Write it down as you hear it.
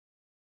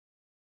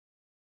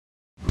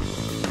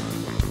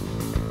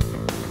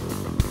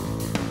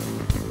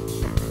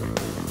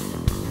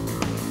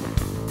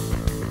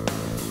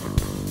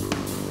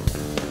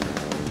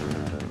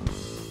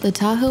The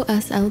Tahoe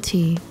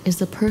SLT is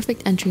the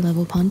perfect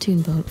entry-level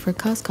pontoon boat for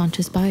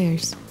cost-conscious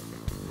buyers.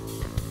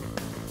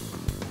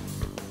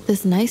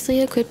 This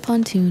nicely equipped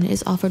pontoon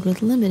is offered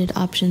with limited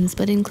options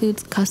but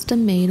includes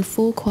custom-made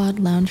full quad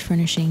lounge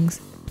furnishings,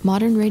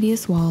 modern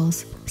radius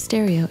walls,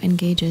 stereo, and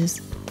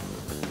gauges.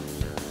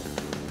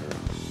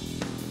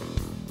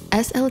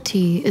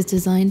 SLT is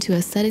designed to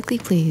aesthetically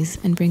please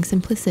and bring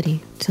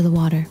simplicity to the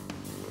water.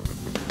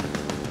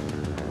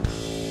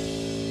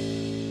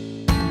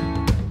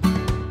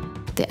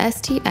 The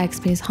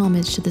STX pays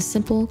homage to the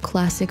simple,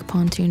 classic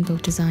pontoon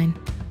boat design.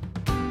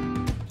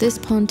 This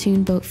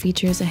pontoon boat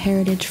features a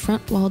heritage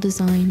front wall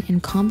design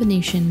in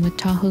combination with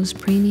Tahoe's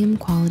premium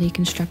quality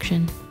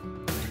construction.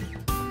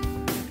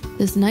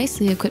 This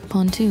nicely equipped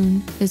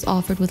pontoon is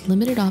offered with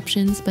limited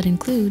options but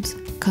includes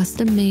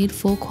custom-made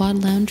full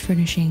quad lounge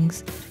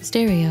furnishings,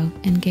 stereo,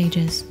 and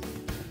gauges.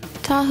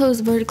 Tahoe's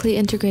vertically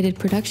integrated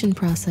production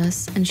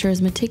process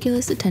ensures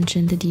meticulous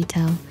attention to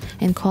detail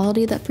and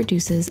quality that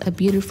produces a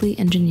beautifully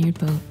engineered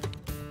boat.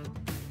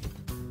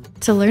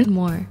 To learn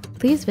more,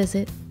 please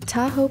visit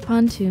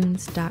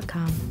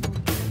TahoePontoons.com.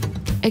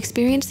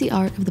 Experience the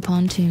art of the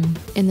pontoon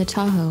in the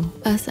Tahoe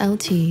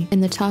SLT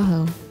in the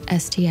Tahoe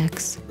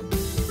STX.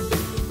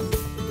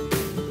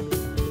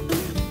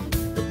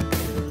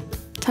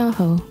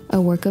 Tahoe, a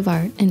work of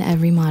art in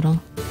every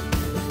model.